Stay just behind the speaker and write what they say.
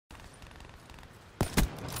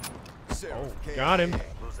Oh, got him.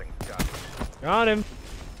 Got him.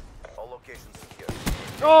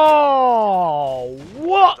 Oh,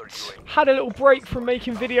 what? Had a little break from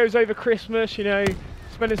making videos over Christmas, you know,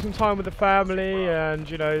 spending some time with the family, and,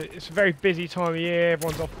 you know, it's a very busy time of year.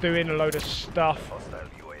 Everyone's off doing a load of stuff.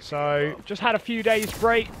 So, just had a few days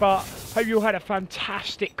break, but hope you all had a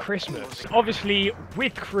fantastic Christmas. Obviously,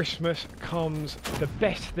 with Christmas comes the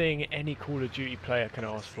best thing any Call of Duty player can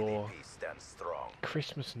ask for.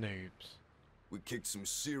 Christmas noobs. We kicked some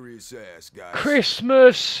serious ass, guys.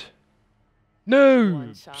 Christmas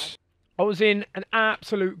noobs. I was in an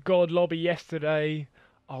absolute god lobby yesterday.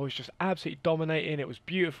 I was just absolutely dominating. It was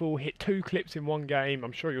beautiful. Hit 2 clips in one game.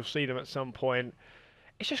 I'm sure you'll see them at some point.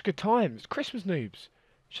 It's just good times. Christmas noobs.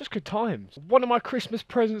 It's just good times. One of my Christmas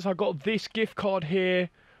presents, I got this gift card here,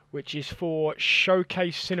 which is for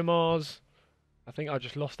Showcase Cinemas. I think I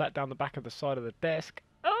just lost that down the back of the side of the desk.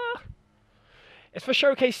 It's for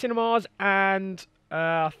Showcase Cinemas, and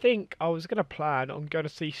I think I was going to plan on going to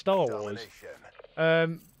see Star Wars.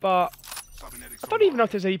 But I don't even know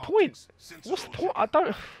if there's any point. What's the point? I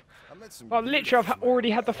don't... Well, literally, I've already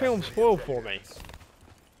had the film spoiled for me.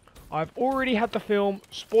 I've already had the film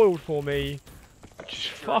spoiled for me, which is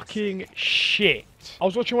fucking shit. I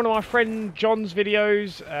was watching one of my friend John's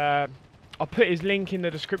videos. I'll put his link in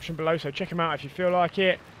the description below, so check him out if you feel like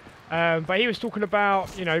it. But he was talking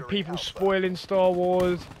about, you know, people spoiling Star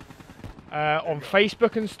Wars on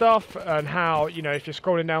Facebook and stuff, and how, you know, if you're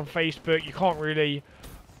scrolling down Facebook, you can't really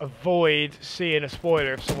avoid seeing a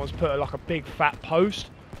spoiler if someone's put like a big fat post.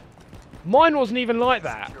 Mine wasn't even like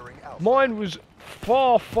that. Mine was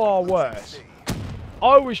far, far worse.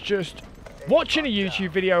 I was just watching a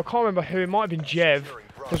YouTube video, I can't remember who, it might have been Jev,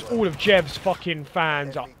 because all of Jev's fucking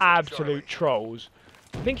fans are absolute trolls.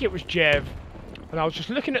 I think it was Jev. And I was just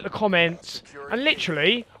looking at the comments, and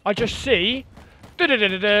literally, I just see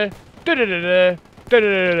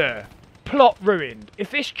plot ruined.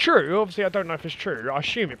 If it's true, obviously I don't know if it's true, I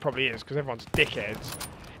assume it probably is, because everyone's dickheads.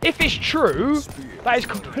 If it's true, that is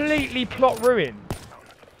completely plot ruined.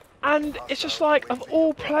 And it's just like, of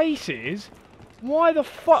all places, why the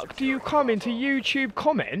fuck do you come into YouTube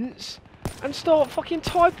comments and start fucking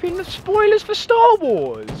typing the spoilers for Star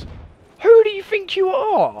Wars? Who do you think you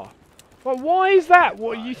are? Like, why is that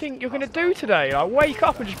what you think you're going to do today? Like, wake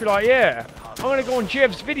up and just be like, yeah, I'm going to go on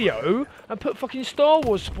Jev's video and put fucking Star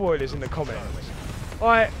Wars spoilers in the comments.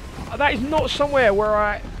 Like, that is not somewhere where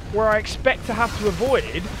I expect to have to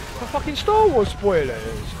avoid the fucking Star Wars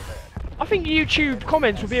spoilers. I think YouTube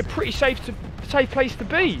comments would be a pretty safe place to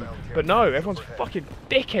be. But no, everyone's fucking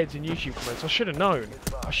dickheads in YouTube comments. I should have known.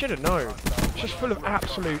 I should have known. It's just full of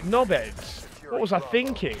absolute knobheads. What was I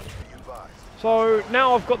thinking? So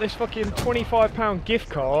now I've got this fucking £25 gift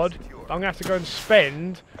card that I'm going to have to go and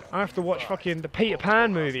spend. I have to watch fucking the Peter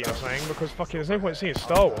Pan movie or something, because fucking there's no point seeing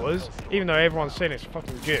Star Wars, even though everyone's saying it's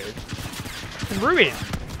fucking good. It's ruined.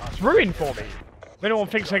 It's ruined for me. If anyone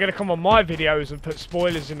thinks they're going to come on my videos and put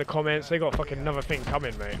spoilers in the comments, they got fucking another thing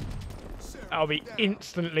coming, mate. That'll be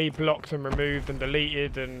instantly blocked and removed and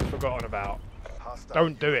deleted and forgotten about.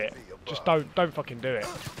 Don't do it. Just don't fucking do it.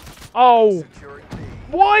 Oh!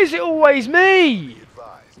 Why is it always me?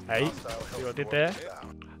 Hey, see what I did there?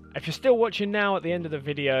 If you're still watching now at the end of the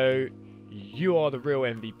video, you are the real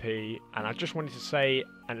MVP, and I just wanted to say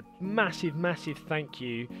a massive, massive thank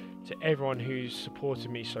you to everyone who's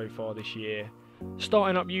supported me so far this year.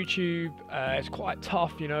 Starting up YouTube, it's quite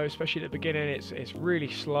tough, you know, especially at the beginning. It's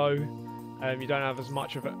really slow. You don't have as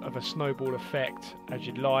much of a snowball effect as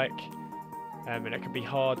you'd like, and it can be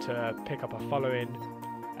hard to pick up a following.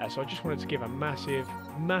 So I just wanted to give a massive,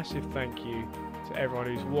 massive thank you to everyone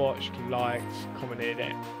who's watched, liked, commented,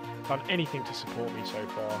 done anything to support me so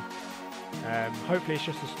far. Hopefully it's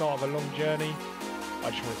just the start of a long journey. I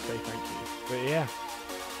just want to say thank you. But yeah,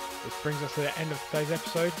 this brings us to the end of today's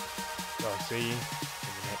episode. So I'll see you in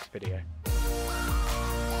the next video.